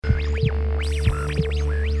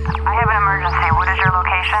I have an emergency. What is your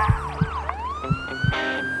location?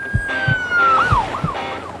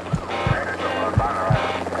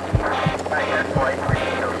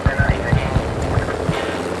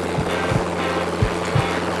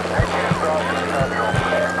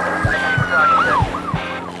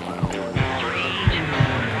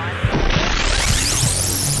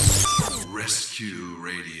 Rescue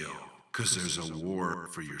Radio, because there's a war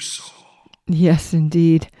for your soul. Yes,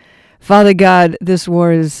 indeed. Father God, this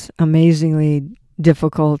war is amazingly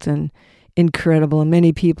difficult and incredible, and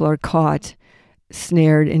many people are caught,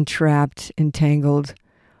 snared, entrapped, entangled,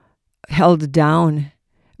 held down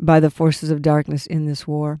by the forces of darkness in this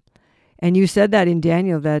war. And you said that in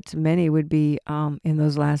Daniel, that many would be, in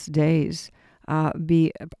those last days,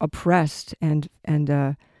 be oppressed and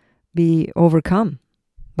be overcome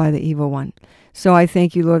by the evil one. So I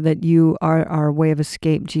thank you, Lord, that you are our way of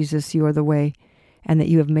escape. Jesus, you are the way, and that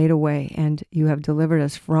you have made a way, and you have delivered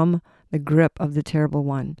us from the grip of the terrible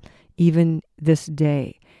one, even this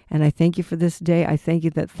day. And I thank you for this day. I thank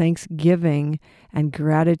you that thanksgiving and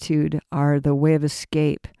gratitude are the way of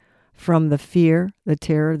escape from the fear, the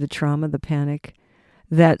terror, the trauma, the panic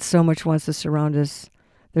that so much wants to surround us.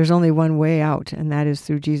 There's only one way out, and that is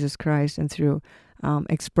through Jesus Christ and through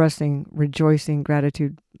expressing, rejoicing,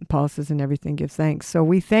 gratitude, pulses, and everything. Give thanks. So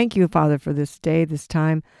we thank you, Father, for this day, this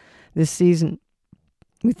time, this season.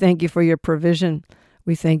 We thank you for your provision.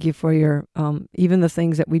 We thank you for your, even the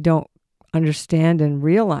things that we don't understand and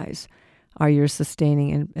realize are your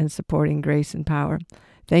sustaining and supporting grace and power.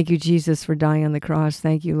 Thank you, Jesus, for dying on the cross.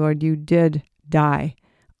 Thank you, Lord, you did die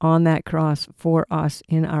on that cross for us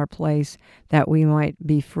in our place that we might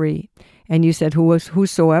be free. And you said,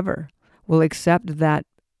 whosoever will accept that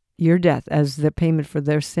your death as the payment for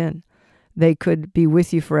their sin, they could be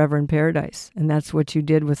with you forever in paradise. And that's what you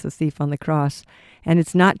did with the thief on the cross. And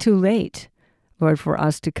it's not too late, Lord, for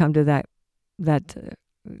us to come to that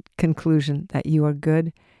conclusion that you are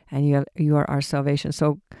good and you are our salvation.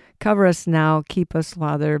 So cover us now. Keep us,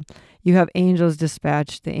 Father. You have angels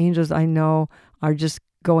dispatched. The angels, I know, are just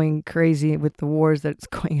going crazy with the wars that's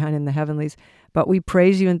going on in the heavenlies. But we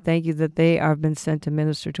praise you and thank you that they have been sent to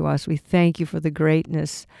minister to us. We thank you for the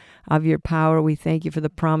greatness of your power. We thank you for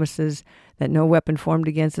the promises that no weapon formed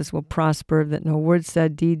against us will prosper, that no word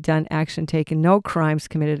said, deed done, action taken, no crimes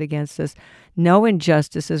committed against us, no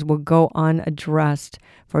injustices will go unaddressed.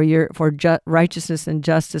 For righteousness and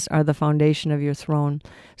justice are the foundation of your throne.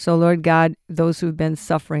 So, Lord God, those who've been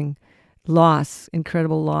suffering loss,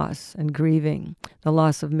 incredible loss and grieving, the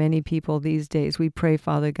loss of many people these days, we pray,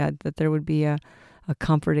 Father God, that there would be a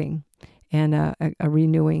comforting and a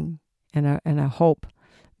renewing and a hope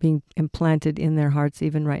being implanted in their hearts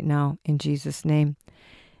even right now, in Jesus' name.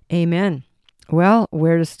 Amen. Well,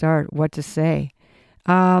 where to start? What to say?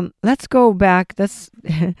 Let's go back. Let's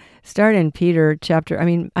start in Peter chapter. I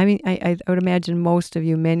would imagine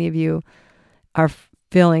many of you are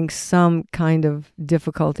feeling some kind of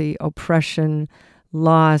difficulty, oppression,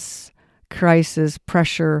 loss, crisis,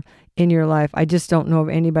 pressure in your life. I just don't know of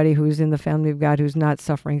anybody who's in the family of God who's not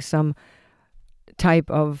suffering some type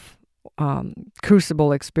of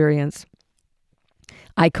crucible experience.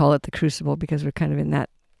 I call it the crucible because we're kind of in that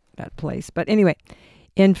place. But anyway,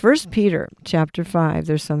 in 1 Peter chapter 5,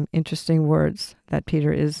 there's some interesting words that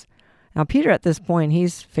Peter is. Now, Peter at this point,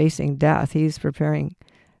 he's facing death. He's preparing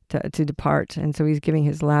to depart. And so he's giving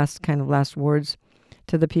his last words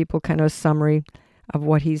to the people, kind of a summary of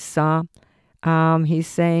what he saw. He's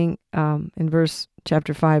saying in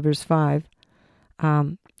chapter 5, verse 5,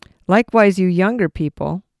 likewise, you younger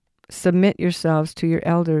people, submit yourselves to your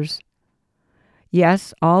elders.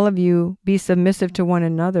 Yes, all of you be submissive to one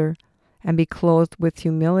another and be clothed with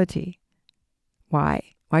humility. Why?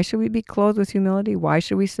 Why should we be clothed with humility? Why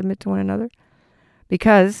should we submit to one another?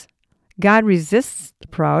 Because God resists the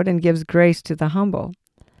proud and gives grace to the humble.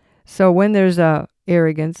 So when there's a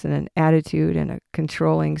arrogance and an attitude and a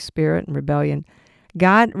controlling spirit and rebellion,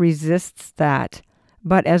 God resists that.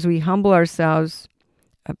 But as we humble ourselves,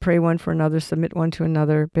 pray one for another, submit one to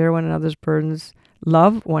another, bear one another's burdens,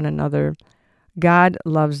 love one another, God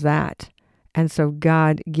loves that. And so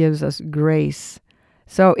God gives us grace.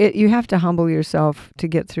 So you have to humble yourself to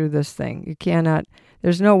get through this thing. You cannot,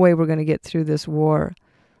 there's no way we're going to get through this war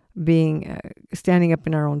standing up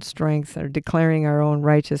in our own strength or declaring our own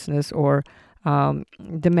righteousness or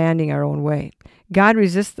demanding our own way. God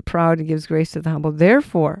resists the proud and gives grace to the humble.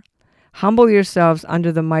 Therefore, humble yourselves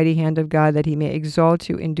under the mighty hand of God, that he may exalt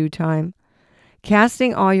you in due time,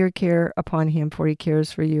 casting all your care upon him, for he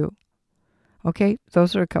cares for you. Okay,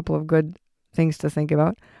 those are a couple of good things to think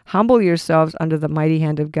about. Humble yourselves under the mighty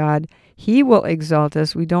hand of God. He will exalt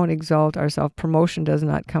us. We don't exalt ourselves. Promotion does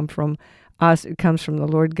not come from us. It comes from the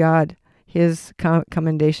Lord God. His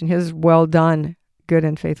commendation, his well done, good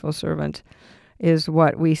and faithful servant is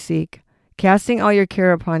what we seek. Casting all your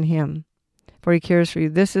care upon him, for he cares for you.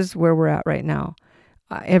 This is where we're at right now.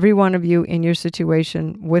 Every one of you in your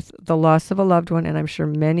situation with the loss of a loved one, and I'm sure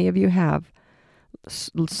many of you have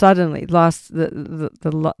suddenly lost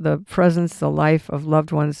the presence, the life of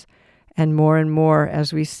loved ones, and more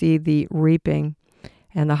as we see the reaping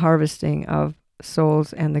and the harvesting of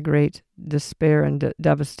souls and the great despair and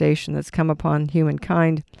devastation that's come upon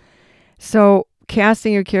humankind. So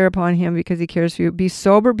casting your care upon him because he cares for you. Be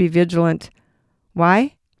sober, be vigilant.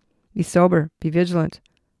 Why? Be sober, be vigilant.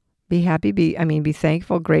 Be happy, be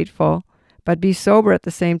thankful, grateful, but be sober at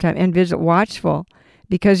the same time and vigilant, watchful,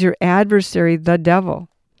 because your adversary, the devil.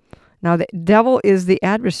 Now, the devil is the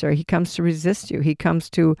adversary. He comes to resist you. He comes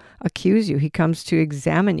to accuse you. He comes to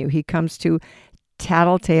examine you. He comes to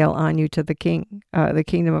tattletale on you to the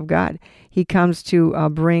kingdom of God. He comes to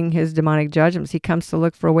bring his demonic judgments. He comes to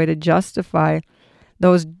look for a way to justify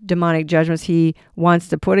those demonic judgments he wants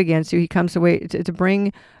to put against you. He comes to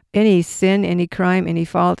bring any sin, any crime, any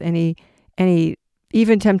fault, any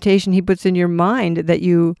even temptation he puts in your mind that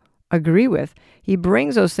you agree with. He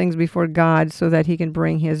brings those things before God so that he can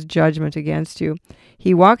bring his judgment against you.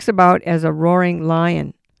 He walks about as a roaring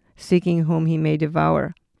lion, seeking whom he may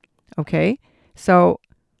devour. Okay? So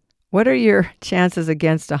what are your chances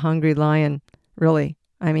against a hungry lion, really?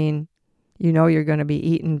 I mean, you know you're going to be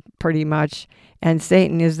eaten pretty much, and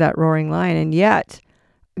Satan is that roaring lion, and yet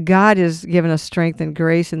God has given us strength and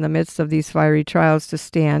grace in the midst of these fiery trials to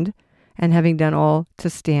stand, and having done all to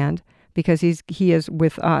stand, because he is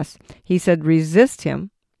with us. He said, resist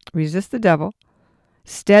him, resist the devil,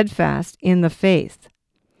 steadfast in the faith,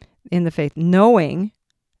 knowing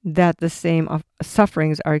that the same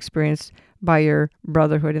sufferings are experienced by your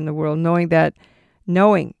brotherhood in the world, knowing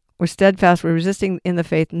we're steadfast, we're resisting in the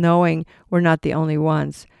faith, knowing we're not the only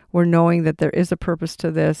ones. We're knowing that there is a purpose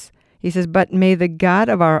to this. He says, but may the God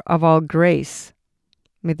of all grace,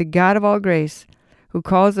 who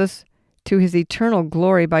calls us to his eternal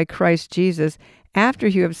glory by Christ Jesus, after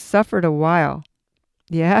you have suffered a while.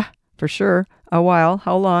 Yeah, for sure, a while.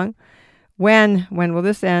 How long? When will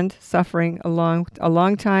this end? Suffering a long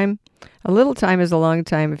time. A little time is a long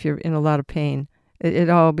time if you're in a lot of pain.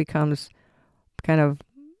 It all becomes kind of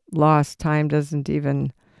lost. Time doesn't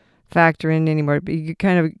even factor in anymore. But you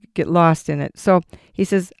kind of get lost in it. So he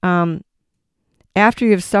says, after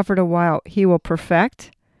you have suffered a while, he will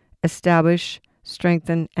perfect, establish,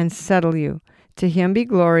 strengthen, and settle you. To him be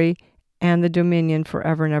glory and the dominion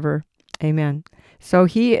forever and ever. Amen. So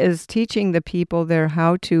he is teaching the people there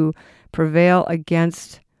how to prevail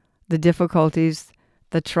against the difficulties,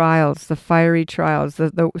 the trials, the fiery trials,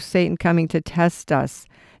 the Satan coming to test us,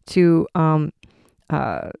 to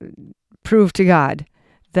prove to God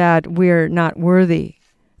that we're not worthy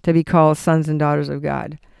to be called sons and daughters of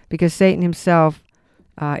God, because Satan himself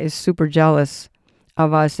is super jealous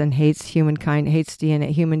of us and hates humankind, hates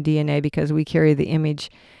human DNA, because we carry the image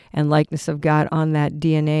and likeness of God on that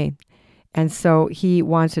DNA. And so he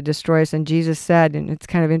wants to destroy us. And Jesus said, and it's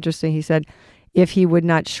kind of interesting, he said, if he would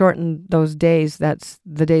not shorten those days, that's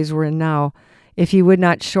the days we're in now, if he would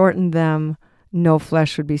not shorten them, no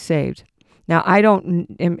flesh would be saved. Now, I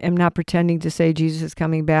am not pretending to say Jesus is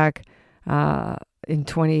coming back in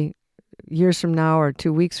 20 years from now or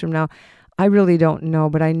 2 weeks from now. I really don't know,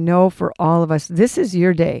 but I know for all of us, this is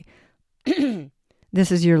your day.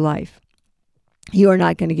 This is your life. You are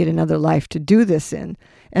not going to get another life to do this in.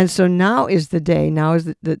 And so now is the day, now is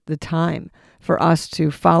the time for us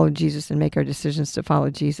to follow Jesus and make our decisions to follow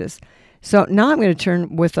Jesus. So now I'm going to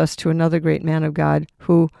turn with us to another great man of God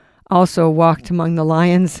who also walked among the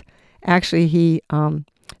lions. Actually, he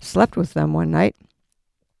slept with them one night.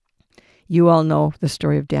 You all know the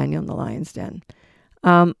story of Daniel in the lion's den.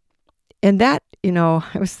 And that, I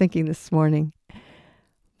was thinking this morning,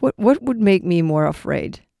 what would make me more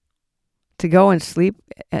afraid? To go and sleep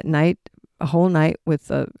at night, a whole night with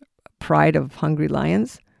a pride of hungry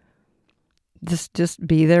lions? Just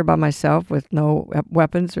be there by myself with no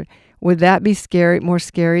weapons? Or would that be more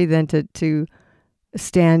scary than to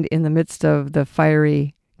stand in the midst of the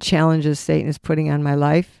fiery challenges Satan is putting on my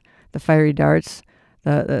life, the fiery darts,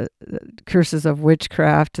 the curses of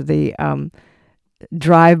witchcraft, the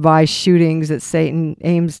drive-by shootings that Satan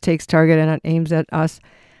takes target and aims at us?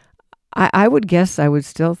 I would guess I would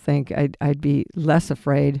still think I'd be less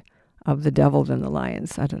afraid of the devil than the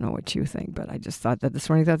lions. I don't know what you think, but I just thought that this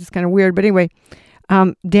morning. I thought that's kind of weird. But anyway,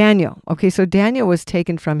 Daniel. Okay, so Daniel was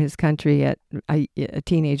taken from his country at a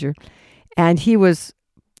teenager, and he was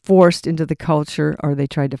forced into the culture, or they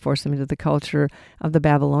tried to force him into the culture of the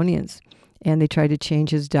Babylonians. And they tried to change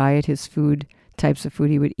his diet, his food, types of food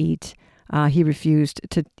he would eat. He refused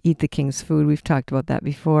to eat the king's food. We've talked about that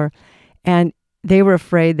before. And they were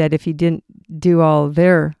afraid that if he didn't do all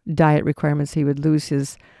their diet requirements, he would lose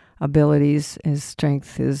his abilities, his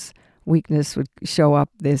strength, his weakness would show up,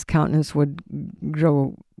 his countenance would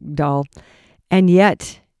grow dull. And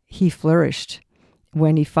yet he flourished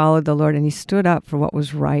when he followed the Lord and he stood up for what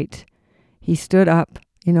was right. He stood up.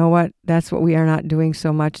 You know what? That's what we are not doing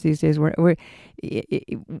so much these days. We're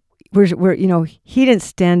he didn't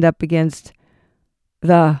stand up against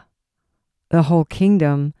the whole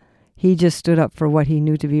kingdom. He just stood up for what he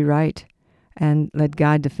knew to be right and let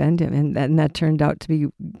God defend him. And that turned out to be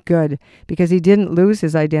good because he didn't lose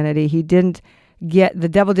his identity. The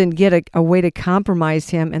devil didn't get a way to compromise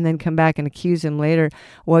him and then come back and accuse him later.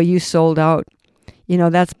 Well, you sold out.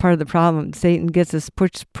 That's part of the problem. Satan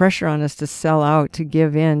puts pressure on us to sell out, to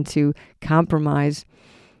give in, to compromise,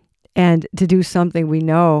 and to do something we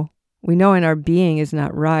know in our being is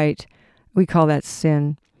not right. We call that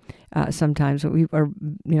sin. Sometimes we are,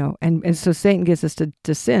 and so Satan gets us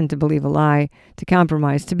to sin, to believe a lie, to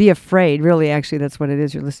compromise, to be afraid. Really, actually, that's what it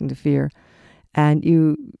is. You're listening to fear, and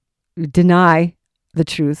you deny the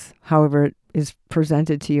truth, however it is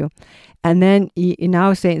presented to you, and then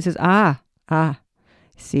now Satan says,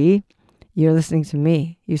 see, you're listening to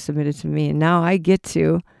me. You submitted to me, and now I get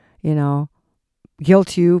to,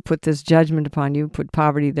 guilt you, put this judgment upon you, put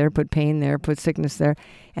poverty there, put pain there, put sickness there.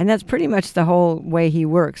 And that's pretty much the whole way he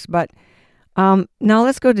works. But now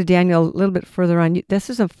let's go to Daniel a little bit further on. This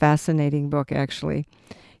is a fascinating book, actually.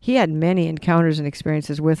 He had many encounters and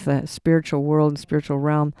experiences with the spiritual world and spiritual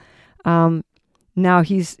realm. Now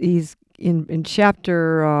he's in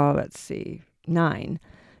chapter, 9.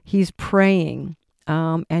 He's praying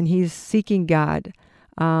and he's seeking God.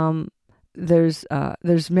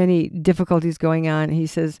 There's many difficulties going on. He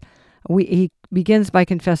says, he begins by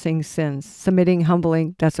confessing sins, submitting,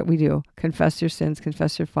 humbling. That's what we do. Confess your sins,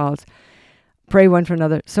 confess your faults, pray one for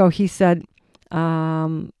another. So he said,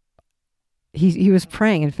 he was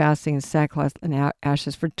praying and fasting in sackcloth and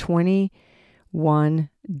ashes for 21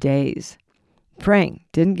 days. Praying,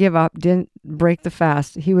 didn't give up, didn't break the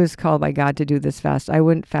fast. He was called by God to do this fast. I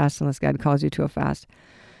wouldn't fast unless God calls you to a fast.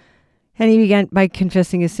 And he began by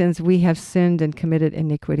confessing his sins. We have sinned and committed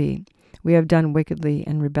iniquity. We have done wickedly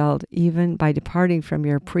and rebelled, even by departing from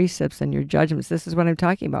your precepts and your judgments. This is what I'm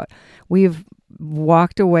talking about. We've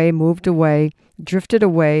walked away, moved away, drifted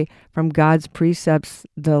away from God's precepts,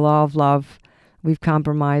 the law of love. We've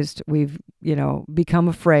compromised. We've, become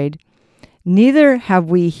afraid. Neither have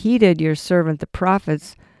we heeded your servant, the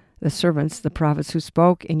prophets who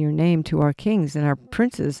spoke in your name to our kings and our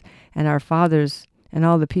princes and our fathers and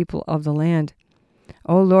all the people of the land.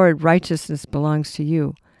 O Lord, righteousness belongs to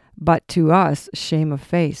you, but to us shame of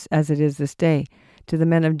face, as it is this day, to the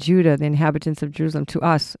men of Judah, the inhabitants of Jerusalem, to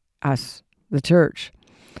us, the church,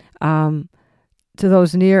 to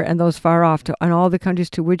those near and those far off, and all the countries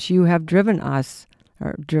to which you have driven us,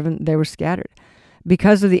 they were scattered,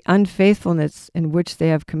 because of the unfaithfulness in which they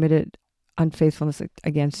have committed unfaithfulness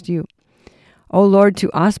against you. O Lord,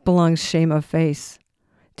 to us belongs shame of face,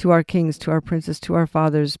 to our kings, to our princes, to our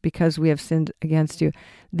fathers, because we have sinned against you.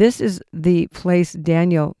 This is the place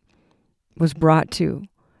Daniel was brought to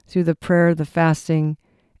through the prayer, the fasting,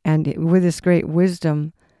 and with this great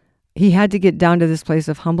wisdom. He had to get down to this place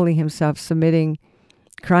of humbling himself, submitting,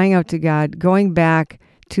 crying out to God, going back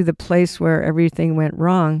to the place where everything went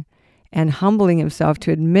wrong, and humbling himself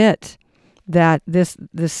to admit that this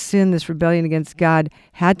sin, this rebellion against God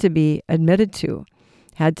had to be admitted to,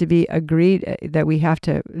 had to be agreed, that we have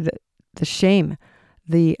to, the shame,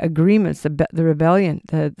 the agreements, the rebellion,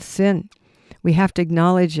 the sin, we have to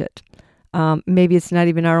acknowledge it. Maybe it's not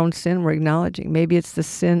even our own sin we're acknowledging. Maybe it's the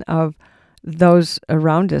sin of those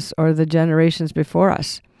around us or the generations before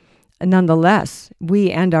us. And nonetheless,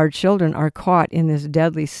 we and our children are caught in this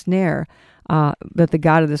deadly snare that the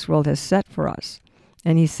God of this world has set for us.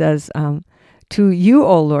 And he says, to you,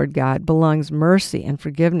 O Lord God, belongs mercy and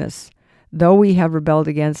forgiveness, though we have rebelled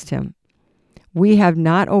against him. We have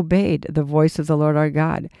not obeyed the voice of the Lord our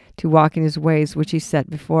God to walk in his ways, which he set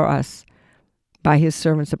before us by his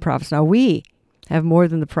servants, the prophets. Now we have more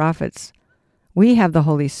than the prophets. We have the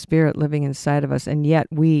Holy Spirit living inside of us, and yet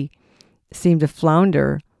we seem to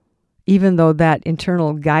flounder, even though that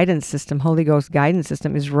internal guidance system, Holy Ghost guidance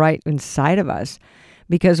system, is right inside of us,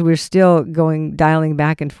 because we're still dialing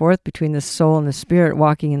back and forth between the soul and the spirit,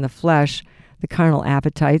 walking in the flesh, the carnal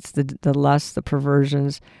appetites, the lusts, the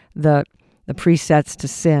perversions, the presets to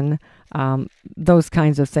sin, those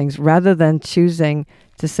kinds of things, rather than choosing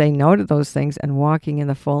to say no to those things and walking in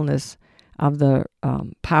the fullness of the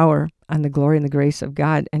power and the glory and the grace of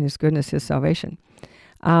God and His goodness, His salvation.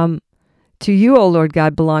 To you, O Lord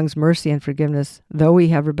God, belongs mercy and forgiveness, though we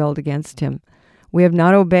have rebelled against Him. We have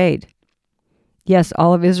not obeyed. Yes,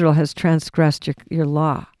 all of Israel has transgressed your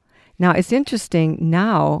law. Now, it's interesting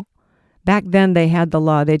now, back then they had the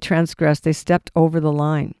law. They transgressed. They stepped over the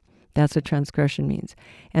line. That's what transgression means.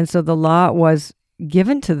 And so the law was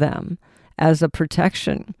given to them as a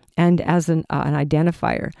protection and as an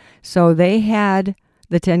identifier. So they had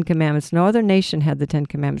the Ten Commandments. No other nation had the Ten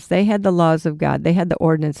Commandments. They had the laws of God. They had the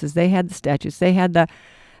ordinances. They had the statutes. They had the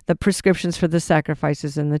prescriptions for the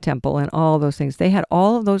sacrifices in the temple and all those things. They had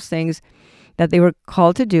all of those things that they were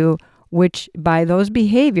called to do, which by those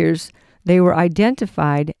behaviors, they were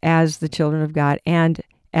identified as the children of God and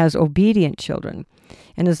as obedient children.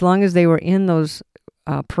 And as long as they were in those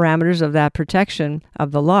parameters of that protection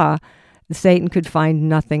of the law, Satan could find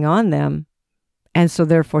nothing on them. And so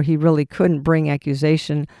therefore he really couldn't bring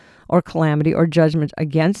accusation or calamity or judgment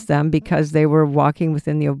against them because they were walking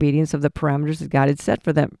within the obedience of the parameters that God had set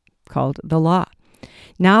for them, called the law.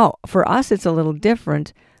 Now, for us, it's a little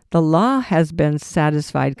different. The law has been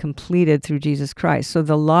satisfied, completed through Jesus Christ. So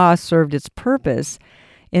the law served its purpose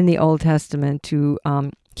in the Old Testament to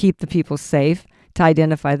keep the people safe, to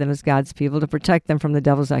identify them as God's people, to protect them from the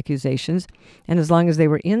devil's accusations. And as long as they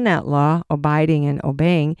were in that law, abiding and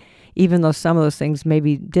obeying, even though some of those things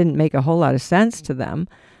maybe didn't make a whole lot of sense to them,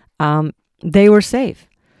 they were safe.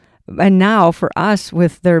 And now for us,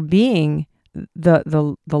 with there being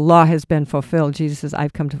the law has been fulfilled, Jesus says,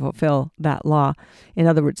 I've come to fulfill that law. In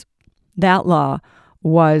other words, that law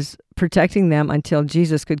was protecting them until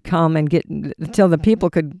Jesus could come and until the people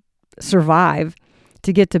could survive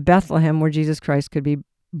to get to Bethlehem where Jesus Christ could be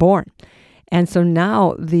born. And so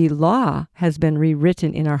now the law has been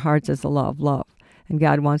rewritten in our hearts as the law of love. And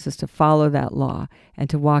God wants us to follow that law and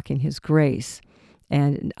to walk in His grace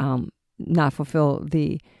and not fulfill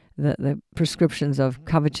the prescriptions of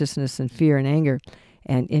covetousness and fear and anger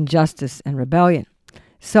and injustice and rebellion.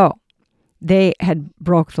 So they had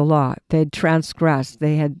broke the law. They had transgressed.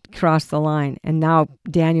 They had crossed the line. And now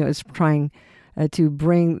Daniel is trying to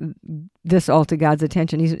bring this all to God's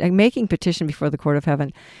attention. He's making petition before the court of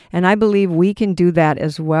heaven. And I believe we can do that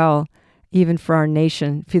as well, even for our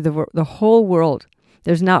nation, for the whole world.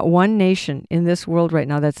 There's not one nation in this world right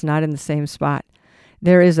now that's not in the same spot.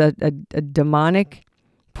 There is a demonic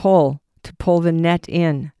pull to pull the net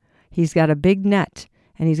in. He's got a big net,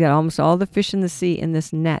 and he's got almost all the fish in the sea in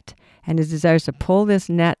this net. And his desire is to pull this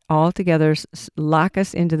net all together, lock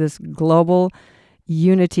us into this global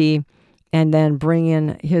unity, and then bring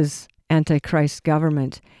in his Antichrist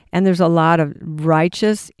government. And there's a lot of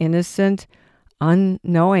righteous, innocent,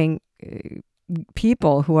 unknowing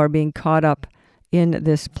people who are being caught up in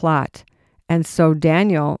this plot. And so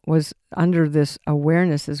Daniel was under this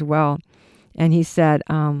awareness as well. And he said,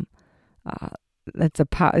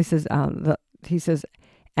 he says,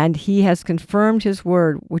 and he has confirmed his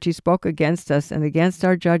word, which he spoke against us and against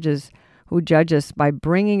our judges who judge us by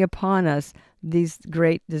bringing upon us these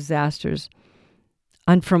great disasters.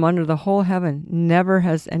 And from under the whole heaven, never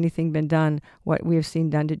has anything been done what we have seen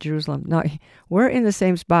done to Jerusalem. Now, we're in the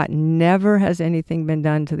same spot. Never has anything been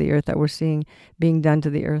done to the earth that we're seeing being done to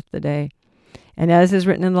the earth today. And as is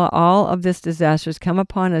written in the law, all of this disaster has come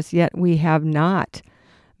upon us, yet we have not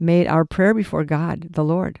made our prayer before God, the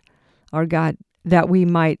Lord, our God, that we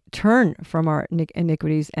might turn from our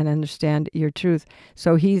iniquities and understand your truth.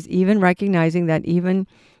 So he's even recognizing that even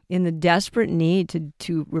in the desperate need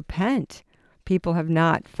to repent, people have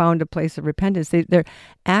not found a place of repentance. They're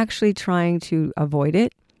actually trying to avoid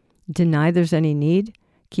it, deny there's any need,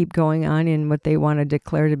 keep going on in what they want to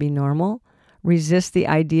declare to be normal, resist the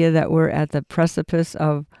idea that we're at the precipice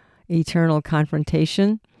of eternal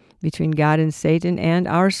confrontation between God and Satan, and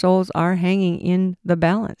our souls are hanging in the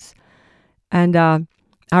balance. And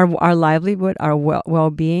our livelihood, our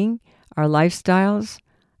well-being, our lifestyles,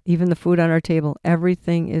 even the food on our table,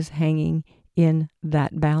 everything is hanging in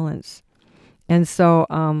that balance. And so,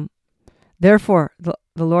 therefore, the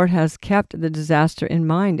Lord has kept the disaster in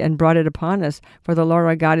mind and brought it upon us. For the Lord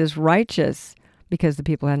our God is righteous, because the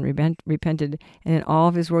people hadn't repented. And in all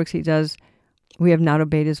of his works he does, we have not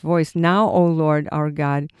obeyed his voice. Now, O Lord our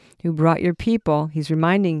God, who brought your people, he's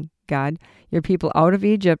reminding God, your people out of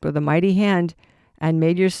Egypt with a mighty hand, and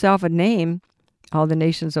made yourself a name, all the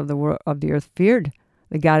nations of the world, of the earth feared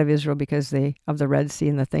the God of Israel because of the Red Sea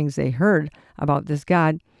and the things they heard about this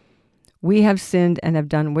God. We have sinned and have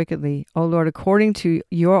done wickedly. O Lord, according to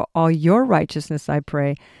all your righteousness, I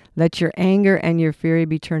pray, let your anger and your fury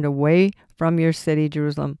be turned away from your city,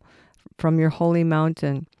 Jerusalem. from your holy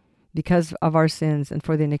mountain because of our sins and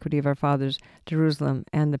for the iniquity of our fathers. Jerusalem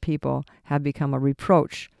and the people have become a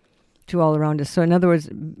reproach to all around us. So in other words,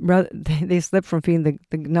 they slipped from being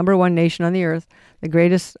the number one nation on the earth, the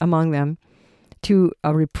greatest among them, to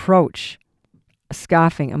a reproach, a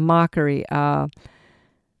scoffing, a mockery,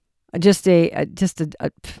 just a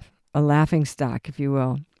laughing stock, if you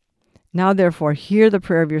will. Now, therefore, hear the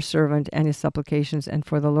prayer of your servant and his supplications, and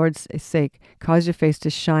for the Lord's sake, cause your face to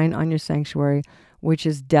shine on your sanctuary, which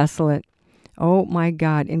is desolate. Oh, my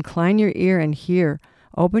God, incline your ear and hear.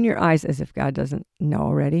 Open your eyes, as if God doesn't know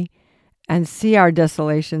already, and see our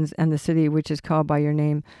desolations and the city which is called by your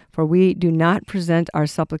name. For we do not present our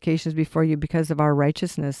supplications before you because of our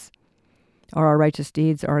righteousness, or our righteous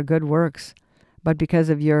deeds, or our good works, but because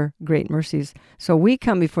of your great mercies. So we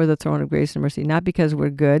come before the throne of grace and mercy, not because we're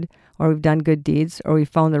good, or we've done good deeds, or we've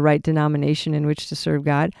found the right denomination in which to serve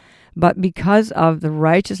God, but because of the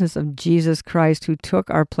righteousness of Jesus Christ, who took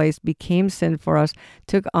our place, became sin for us,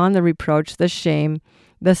 took on the reproach, the shame,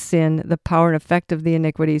 the sin, the power and effect of the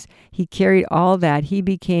iniquities. He carried all that. He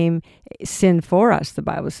became sin for us. The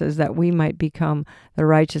Bible says that we might become the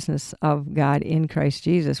righteousness of God in Christ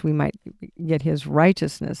Jesus. We might get his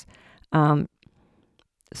righteousness.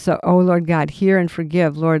 So, O Lord God, hear and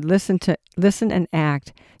forgive. Lord, listen and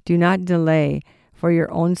act. Do not delay, for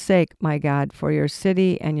your own sake, my God, for your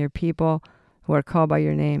city and your people who are called by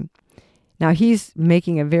your name. Now, he's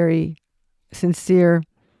making a very sincere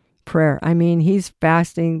prayer. I mean, he's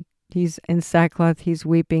fasting, he's in sackcloth, he's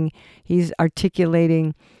weeping, he's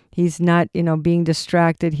articulating, he's not, being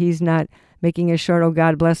distracted, he's not making a short, oh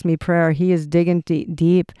God, bless me prayer. He is digging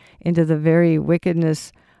deep into the very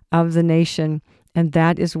wickedness of the nation, and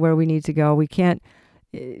that is where we need to go. We can't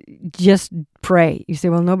just pray. You say,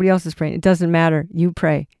 well, nobody else is praying. It doesn't matter. You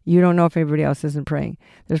pray. You don't know if everybody else isn't praying.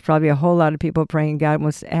 There's probably a whole lot of people praying. God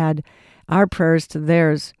wants to add our prayers to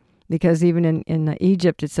theirs, because even in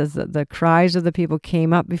Egypt, it says that the cries of the people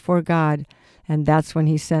came up before God, and that's when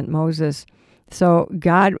he sent Moses. So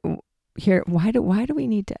God, here, why do we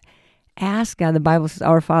need to ask God? The Bible says,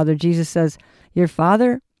 Our Father. Jesus says, your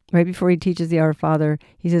Father, right before he teaches the Our Father,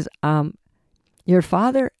 he says, your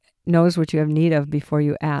Father knows what you have need of before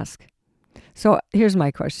you ask. So here's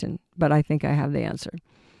my question, but I think I have the answer.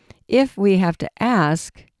 If we have to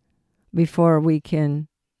ask before we can,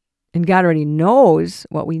 and God already knows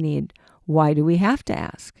what we need, why do we have to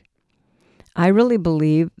ask? I really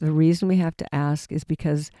believe the reason we have to ask is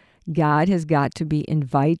because God has got to be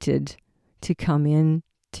invited to come in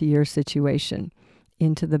to your situation,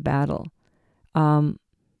 into the battle.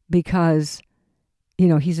 Because,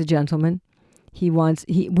 he's a gentleman.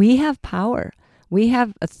 We have power. We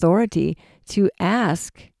have authority to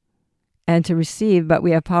ask and to receive, but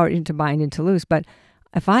we have power to bind and to loose. But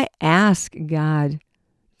if I ask God,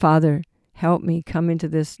 Father, help me, come into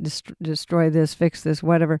this, destroy this, fix this,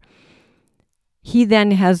 whatever, he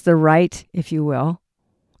then has the right, if you will,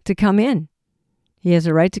 to come in. He has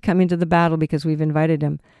a right to come into the battle because we've invited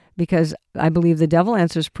him. Because I believe the devil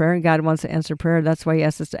answers prayer, and God wants to answer prayer. That's why he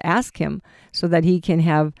asks us to ask him, so that he can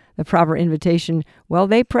have the proper invitation. Well,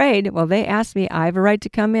 they prayed. Well, they asked me. I have a right to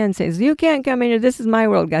come in. Says, you can't come in. This is my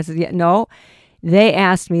world. God says, yeah, no. They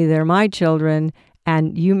asked me. They're my children.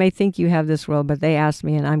 And you may think you have this world, but they asked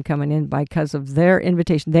me, and I'm coming in because of their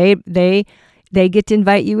invitation. They get to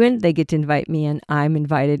invite you in. They get to invite me in. I'm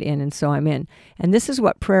invited in, and so I'm in. And this is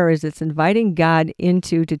what prayer is. It's inviting God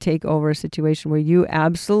to take over a situation where you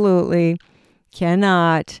absolutely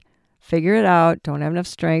cannot figure it out, don't have enough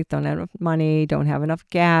strength, don't have enough money, don't have enough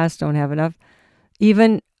gas, don't have enough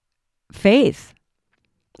even faith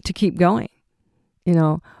to keep going.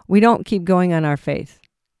 We don't keep going on our faith.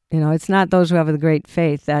 It's not those who have the great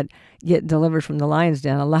faith that get delivered from the lion's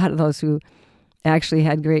den. A lot of those who actually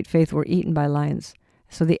had great faith were eaten by lions.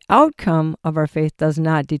 So the outcome of our faith does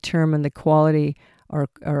not determine the quality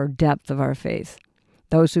or depth of our faith.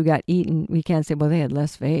 Those who got eaten, we can't say, well, they had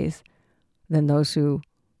less faith than those who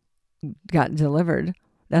got delivered.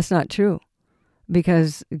 That's not true,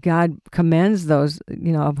 because God commends those,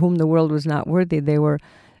 of whom the world was not worthy. They were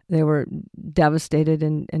devastated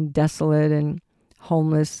and desolate and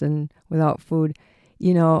homeless and without food.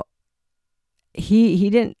 He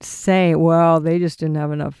didn't say, well, they just didn't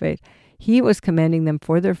have enough faith. He was commending them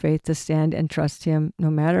for their faith to stand and trust him,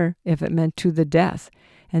 no matter if it meant to the death.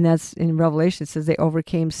 And that's in Revelation. It says they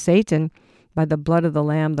overcame Satan by the blood of the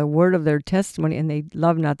Lamb, the word of their testimony, and they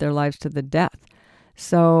loved not their lives to the death.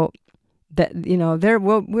 So that we're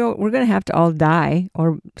going to have to all die,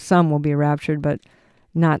 or some will be raptured, but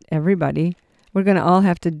not everybody. We're going to all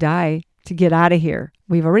have to die to get out of here.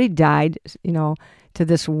 We've already died, to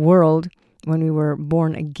this world when we were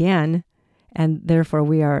born again, and therefore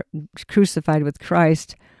we are crucified with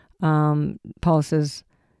Christ. Paul says,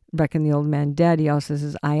 reckon the old man dead. He also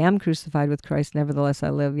says, I am crucified with Christ, nevertheless I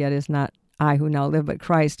live, yet is not I who now live, but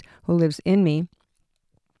Christ who lives in me.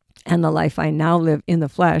 And the life I now live in the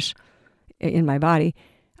flesh, in my body,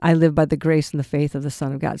 I live by the grace and the faith of the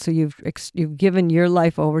Son of God. So you've given your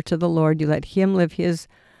life over to the Lord. You let him live his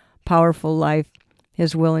powerful life,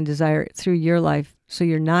 his will and desire through your life. So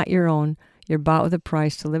you're not your own. You're bought with a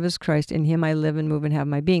price to live as Christ. In him I live and move and have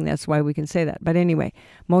my being. That's why we can say that. But anyway,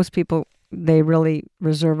 most people, they really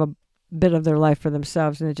reserve a bit of their life for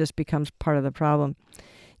themselves, and it just becomes part of the problem.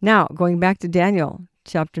 Now, going back to Daniel,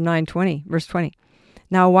 chapter 9, verse 20.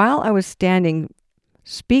 Now, while I was standing,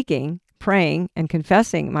 speaking, praying, and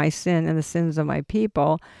confessing my sin and the sins of my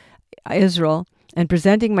people, Israel, and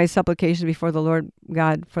presenting my supplications before the Lord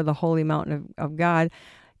God for the holy mountain of God,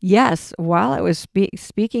 yes, while I was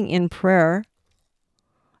speaking in prayer,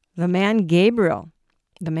 the man Gabriel,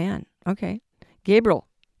 Gabriel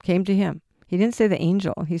came to him. He didn't say the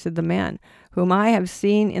angel. He said the man, whom I have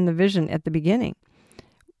seen in the vision at the beginning,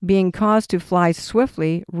 being caused to fly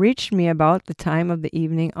swiftly, reached me about the time of the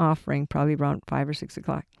evening offering, probably around 5 or 6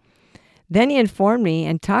 o'clock. Then he informed me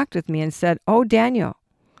and talked with me and said, "O Daniel,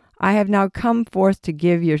 I have now come forth to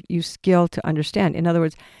give you skill to understand." In other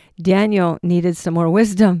words, Daniel needed some more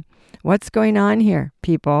wisdom. What's going on here,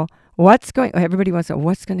 people? Everybody wants to know,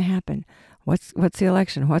 what's going to happen? What's the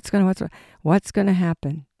election? What's going to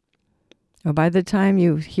happen? Well, by the time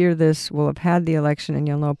you hear this, we'll have had the election, and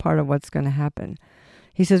you'll know part of what's going to happen.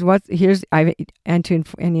 He says, and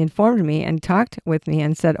he informed me and talked with me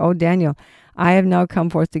and said, "O Daniel, I have now come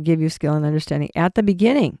forth to give you skill and understanding." At the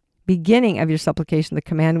beginning of your supplication, the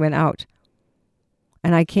command went out.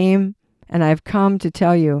 And I have come to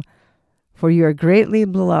tell you, for you are greatly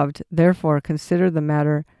beloved. Therefore, consider the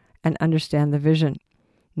matter and understand the vision.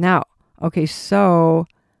 Now, okay, so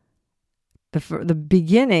the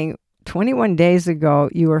beginning, 21 days ago,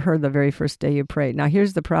 you were heard the very first day you prayed. Now,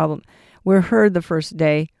 here's the problem. We're heard the first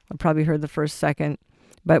day, or probably heard the first second,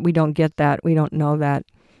 but we don't get that. We don't know that.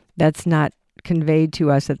 That's not conveyed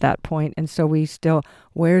to us at that point. And so we still,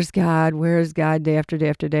 where's God? Where's God? Day after day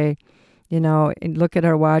after day. And look at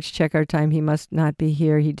our watch, check our time. He must not be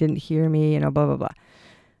here. He didn't hear me, blah, blah, blah.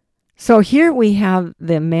 So here we have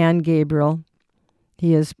the man Gabriel.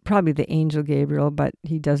 He is probably the angel Gabriel, but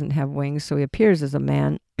he doesn't have wings, so he appears as a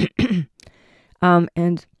man.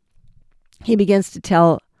 And he begins to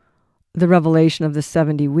tell the revelation of the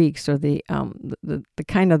 70 weeks, or the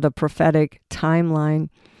kind of the prophetic timeline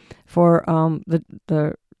for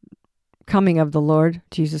the coming of the Lord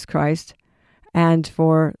Jesus Christ and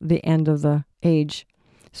for the end of the age.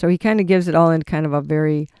 So he kind of gives it all in kind of a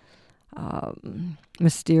very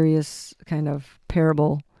mysterious kind of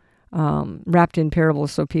parable, wrapped in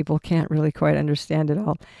parables, so people can't really quite understand it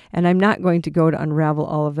all. And I'm not going to go to unravel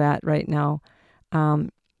all of that right now,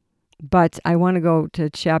 but I want to go to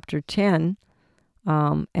chapter 10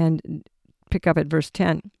 and pick up at verse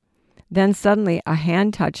 10. Then suddenly a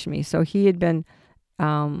hand touched me. So he had been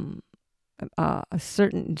so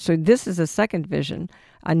this is a second vision.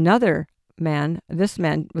 Another man, this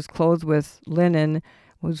man was clothed with linen,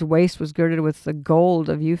 whose waist was girded with the gold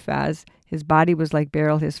of Uphaz. His body was like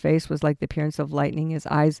beryl, his face was like the appearance of lightning, his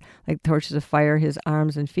eyes like torches of fire, his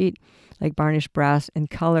arms and feet like burnished brass in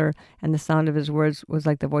color, and the sound of his words was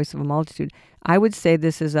like the voice of a multitude. I would say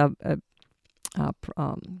this is an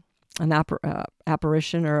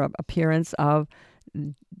apparition or appearance of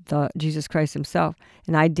the Jesus Christ himself.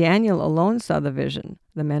 And I, Daniel, alone saw the vision.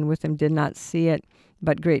 The men with him did not see it,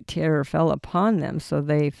 but great terror fell upon them, so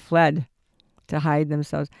they fled to hide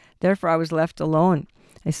themselves. Therefore I was left alone.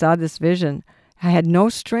 I saw this vision. I had no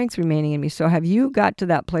strength remaining in me. So have you got to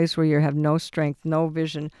that place where you have no strength, no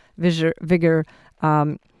vigor,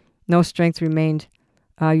 no strength remained?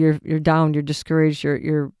 You're down, you're discouraged,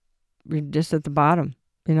 you're just at the bottom.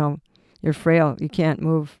 You're frail, you can't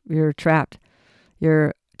move, you're trapped,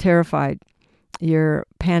 you're terrified, you're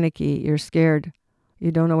panicky, you're scared,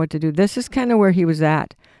 you don't know what to do. This is kind of where he was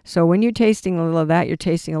at. So when you're tasting a little of that, you're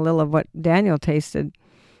tasting a little of what Daniel tasted.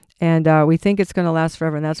 And we think it's going to last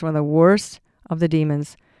forever. And that's one of the worst of the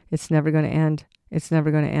demons. It's never going to end. It's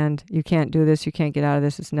never going to end. You can't do this. You can't get out of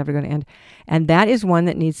this. It's never going to end. And that is one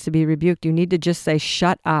that needs to be rebuked. You need to just say,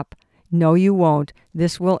 shut up. No, you won't.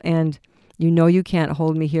 This will end. You can't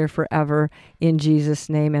hold me here forever in Jesus'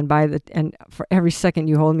 name. And for every second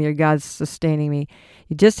you hold me, your God's sustaining me.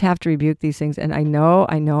 You just have to rebuke these things. And I know,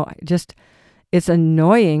 it's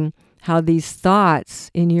annoying how these thoughts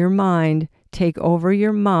in your mind take over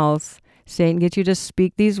your mouth, Satan gets you to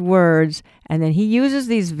speak these words, and then he uses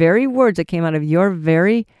these very words that came out of your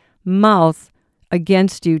very mouth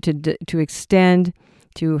against you to extend,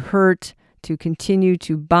 to hurt, to continue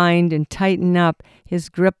to bind and tighten up his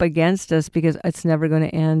grip against us, because it's never going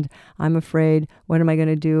to end. I'm afraid. What am I going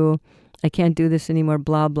to do? I can't do this anymore,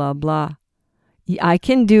 blah, blah, blah. I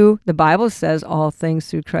can do, the Bible says, all things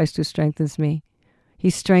through Christ who strengthens me. He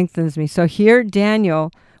strengthens me. So here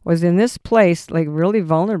Daniel was in this place, like really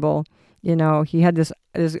vulnerable. You know, he had this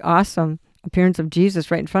awesome appearance of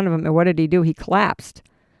Jesus right in front of him. And what did he do? He collapsed.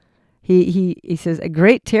 He says, a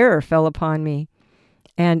great terror fell upon me.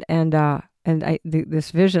 And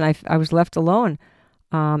this vision, I was left alone.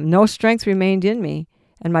 No strength remained in me.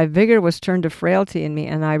 And my vigor was turned to frailty in me,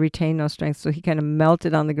 and I retained no strength. So he kind of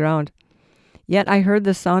melted on the ground. Yet I heard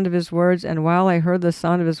the sound of his words, and while I heard the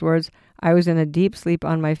sound of his words, I was in a deep sleep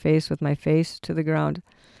on my face, with my face to the ground.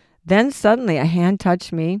 Then suddenly a hand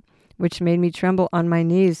touched me, which made me tremble on my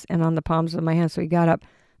knees and on the palms of my hands. So he got up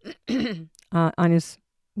on his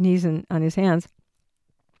knees and on his hands,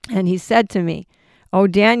 and he said to me, "O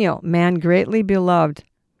Daniel, man greatly beloved."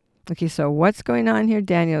 Okay, so what's going on here?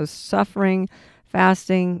 Daniel's suffering,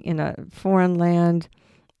 fasting in a foreign land,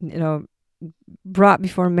 brought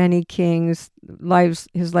before many kings.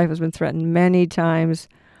 His life has been threatened many times.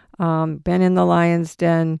 Been in the lion's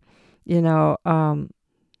den.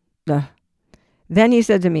 Then he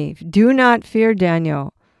said to me, "Do not fear,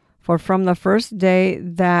 Daniel, for from the first day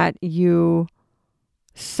that you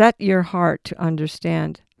set your heart to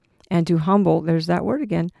understand and to humble," there's that word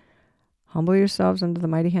again, "humble yourselves under the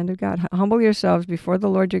mighty hand of God. Humble yourselves before the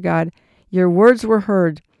Lord your God. Your words were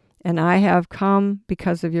heard, and I have come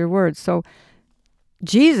because of your words." So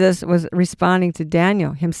Jesus was responding to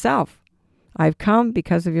Daniel himself. "I've come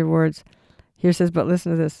because of your words." Here it says, but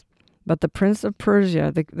listen to this. "But the prince of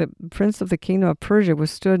Persia, the prince of the kingdom of Persia,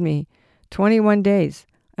 withstood me 21 days.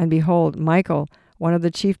 And behold, Michael, one of the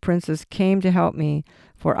chief princes, came to help me,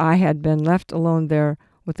 for I had been left alone there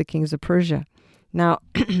with the kings of Persia." Now,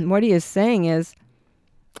 what he is saying is,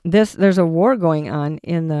 there's a war going on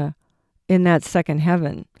in that second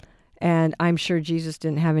heaven. And I'm sure Jesus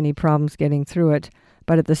didn't have any problems getting through it.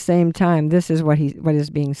 But at the same time, this is what is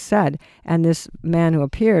being said. And this man who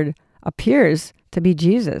appears to be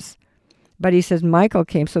Jesus. But he says Michael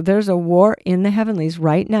came. So there's a war in the heavenlies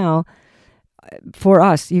right now for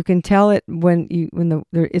us. You can tell it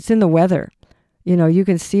it's in the weather. You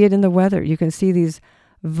can see it in the weather. You can see these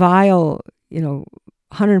vile,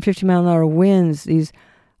 150 mile an hour winds, these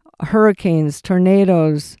hurricanes,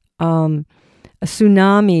 tornadoes,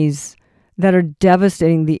 tsunamis that are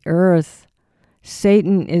devastating the earth.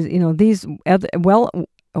 Satan is, these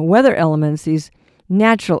weather elements, these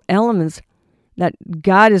natural elements that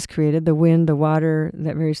God has created, the wind, the water,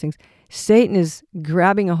 that various things. Satan is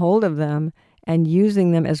grabbing a hold of them and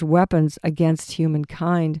using them as weapons against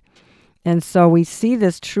humankind. And so we see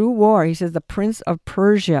this true war. He says, the prince of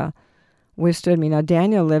Persia withstood me. Now,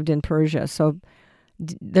 Daniel lived in Persia. So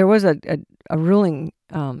there was a ruling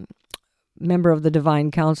member of the divine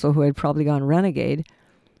council who had probably gone renegade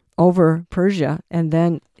over Persia. And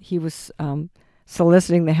then he was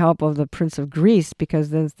soliciting the help of the prince of Greece, because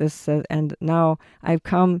this says, "And now I've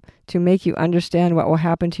come to make you understand what will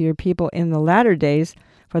happen to your people in the latter days,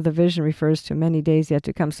 for the vision refers to many days yet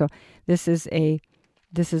to come." So this is a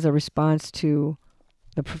response to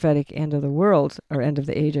the prophetic end of the world, or end of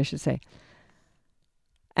the age, I should say.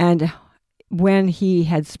 "And when he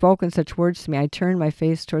had spoken such words to me, I turned my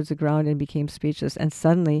face towards the ground and became speechless. And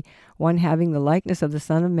suddenly one having the likeness of the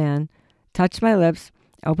Son of Man touched my lips,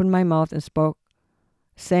 opened my mouth, and spoke,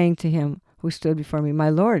 saying to him who stood before me, 'My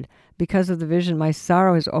Lord, because of the vision, my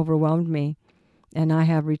sorrow has overwhelmed me, and I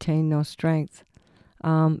have retained no strength.'"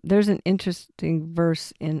 There's an interesting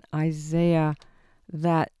verse in Isaiah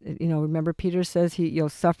that, remember Peter says you'll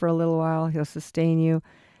suffer a little while, he'll sustain you.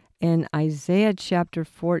 In Isaiah chapter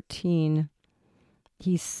 14,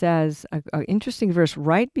 he says, an interesting verse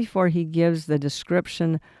right before he gives the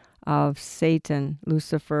description of Satan,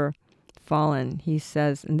 Lucifer, fallen. He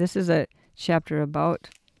says, and this is a chapter about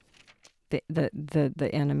the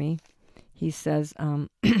enemy. He says,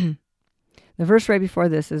 the verse right before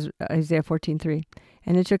this is Isaiah 14:3.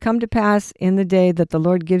 "And it shall come to pass in the day that the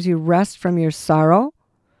Lord gives you rest from your sorrow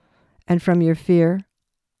and from your fear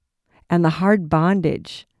and the hard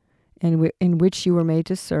bondage in which you were made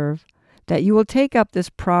to serve, that you will take up this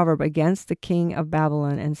proverb against the king of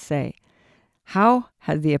Babylon and say, 'How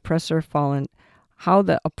has the oppressor fallen? How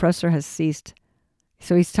the oppressor has ceased.'"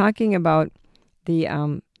 So he's talking about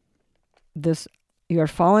this, "You are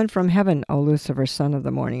fallen from heaven, O Lucifer, son of the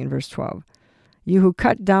morning," in verse 12. "You who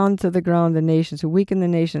cut down to the ground the nations, who weaken the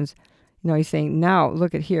nations, He's saying, now,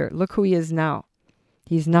 look at here. Look who he is now.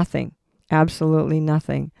 He's nothing. Absolutely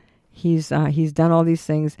nothing. He's done all these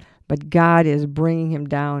things, but God is bringing him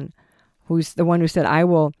down. Who's the one who said, I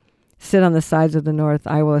will sit on the sides of the north.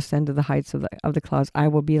 I will ascend to the heights of the clouds. I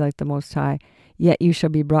will be like the Most High. Yet you shall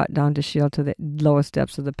be brought down to Sheol, to the lowest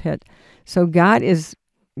depths of the pit. So God is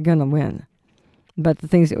going to win. But the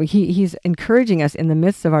things that he's encouraging us in the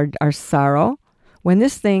midst of our sorrow, when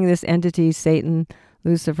this entity, Satan,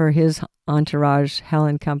 Lucifer, his entourage, hell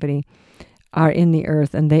and company, are in the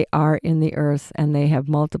earth, and they are in the earth, and they have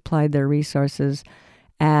multiplied their resources,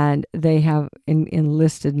 and they have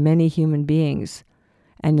enlisted many human beings,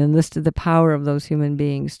 and enlisted the power of those human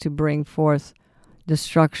beings to bring forth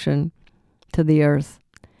destruction to the earth.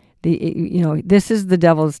 This is the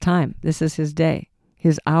devil's time. This is his day,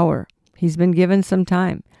 his hour. He's been given some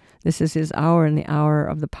time. This is his hour, and the hour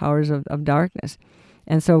of the powers of darkness.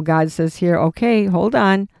 And so God says here, okay, hold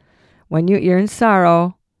on. When you're in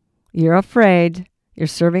sorrow, you're afraid, you're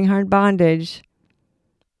serving hard bondage,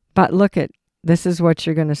 but this is what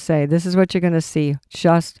you're going to say. This is what you're going to see.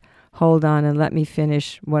 Just hold on and let me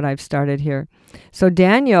finish what I've started here. So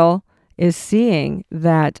Daniel is seeing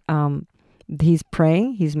that he's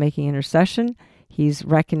praying, he's making intercession, he's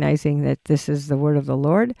recognizing that this is the word of the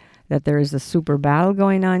Lord, that there is a super battle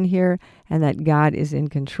going on here, and that God is in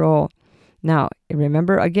control. Now,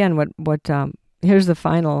 remember again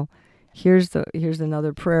here's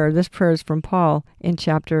another prayer. This prayer is from Paul in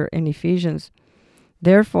Ephesians.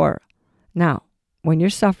 Therefore, now, when you're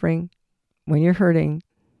suffering, when you're hurting,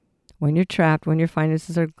 when you're trapped, when your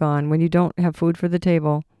finances are gone, when you don't have food for the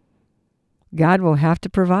table, God will have to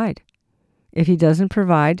provide. If he doesn't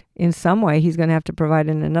provide in some way, he's going to have to provide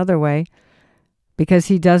in another way, because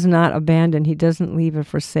he does not abandon. He doesn't leave or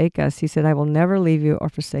forsake us. He said, I will never leave you or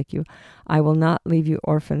forsake you. I will not leave you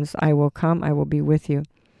orphans. I will come. I will be with you.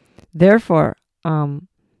 Therefore,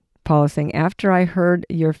 Paul is saying, after I heard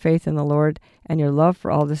your faith in the Lord and your love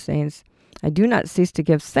for all the saints, I do not cease to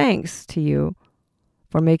give thanks to you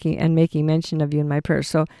for making mention of you in my prayers.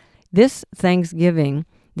 So this Thanksgiving,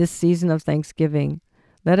 this season of Thanksgiving,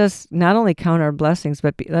 let us not only count our blessings,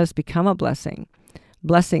 but let us become a blessing,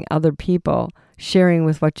 blessing other people, sharing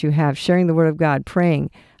with what you have, sharing the word of God, praying,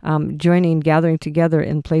 gathering together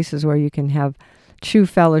in places where you can have true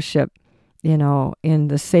fellowship, in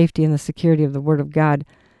the safety and the security of the word of God.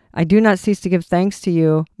 I do not cease to give thanks to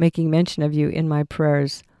you, making mention of you in my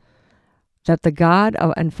prayers, that the God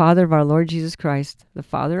and Father of our Lord Jesus Christ, the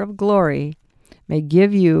Father of glory, may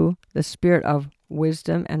give you the spirit of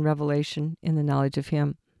wisdom and revelation in the knowledge of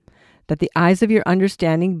him, that the eyes of your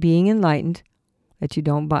understanding being enlightened, that you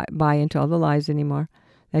don't buy into all the lies anymore,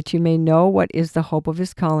 that you may know what is the hope of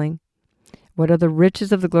his calling, what are the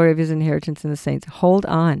riches of the glory of his inheritance in the saints. Hold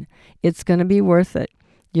on. It's going to be worth it.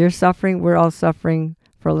 You're suffering. We're all suffering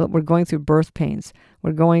for a little. We're going through birth pains.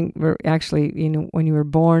 We're actually, when you were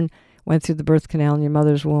born, went through the birth canal in your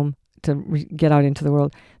mother's womb to get out into the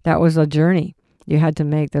world. That was a journey you had to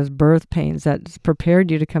make. Those birth pains that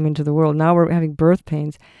prepared you to come into the world. Now we're having birth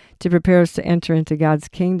pains to prepare us to enter into God's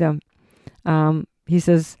kingdom. He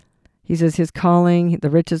says his calling, the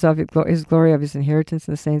riches of his glory, of his inheritance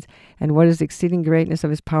in the saints, and what is the exceeding greatness of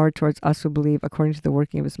his power towards us who believe, according to the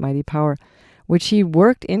working of his mighty power, which he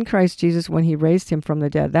worked in Christ Jesus when he raised him from the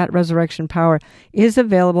dead. That resurrection power is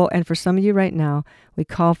available, and for some of you right now, we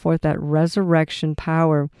call forth that resurrection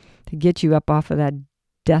power to get you up off of that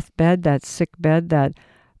deathbed, that sick bed, that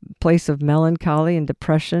place of melancholy and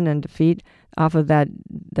depression and defeat, off of that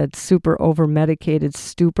super over-medicated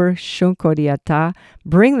stupor, shunkodiata.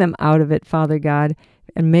 Bring them out of it, Father God,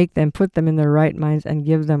 and put them in their right minds and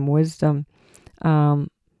give them wisdom.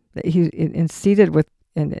 He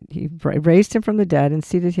raised him from the dead and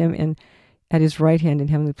seated him at his right hand in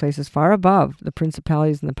heavenly places, far above the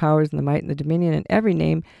principalities and the powers and the might and the dominion and every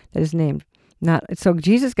name that is named. So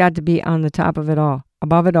Jesus got to be on the top of it all,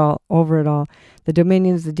 above it all, over it all. The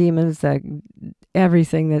dominions, the demons,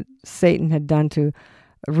 everything that Satan had done to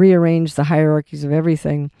rearrange the hierarchies of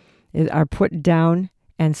everything are put down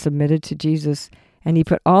and submitted to Jesus. And he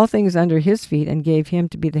put all things under his feet and gave him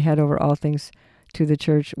to be the head over all things to the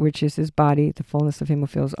church, which is his body, the fullness of him who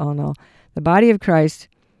fills all in all. The body of Christ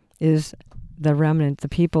is the remnant, the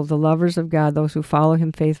people, the lovers of God, those who follow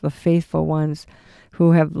him, faithful ones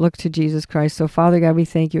who have looked to Jesus Christ. So, Father God, we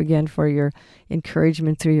thank you again for your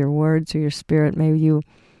encouragement through your word, through your spirit. May you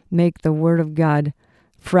make the word of God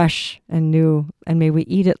fresh and new, and may we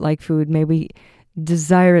eat it like food. May we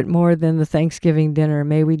desire it more than the Thanksgiving dinner.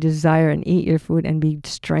 May we desire and eat your food and be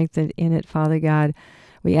strengthened in it, Father God.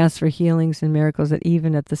 We ask for healings and miracles, that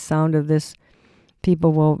even at the sound of this,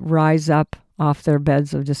 people will rise up off their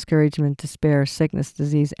beds of discouragement, despair, sickness,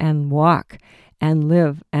 disease, and walk and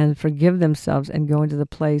live and forgive themselves and go into the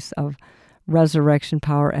place of resurrection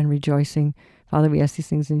power and rejoicing. Father, we ask these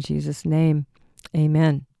things in Jesus' name.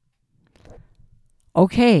 Amen.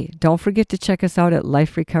 Okay, don't forget to check us out at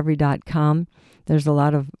liferecovery.com. There's a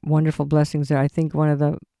lot of wonderful blessings there. I think one of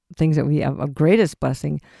the things that we have of greatest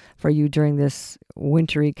blessing for you during this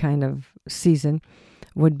wintry kind of season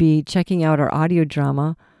would be checking out our audio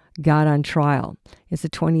drama, God on Trial. It's a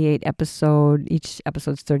 28 episode, each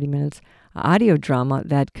episode's 30 minutes, audio drama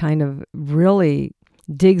that kind of really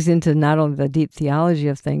digs into not only the deep theology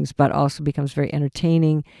of things, but also becomes very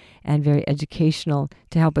entertaining and very educational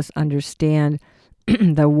to help us understand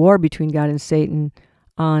the war between God and Satan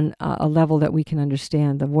on a level that we can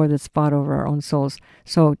understand, the war that's fought over our own souls.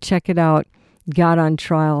 So check it out, God on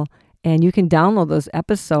Trial, and you can download those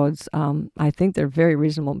episodes. I think they're very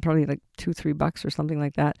reasonable, probably like $2-3 or something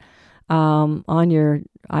like that, on your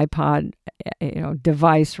iPod,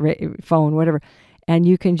 device, phone, whatever. And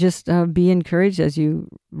you can just be encouraged as you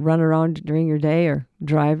run around during your day or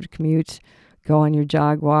drive, commute, go on your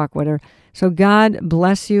jog, walk, whatever. So God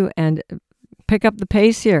bless you, and pick up the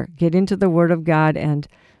pace here. Get into the Word of God and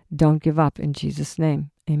don't give up in Jesus'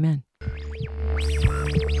 name. Amen. I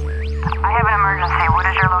have an emergency. What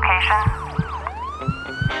is your location?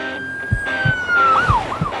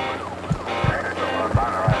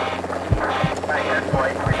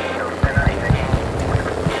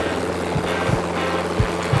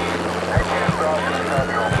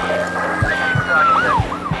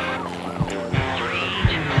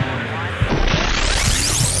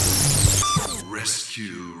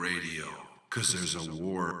 Rescue Radio, because there's a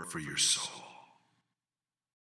war for your soul.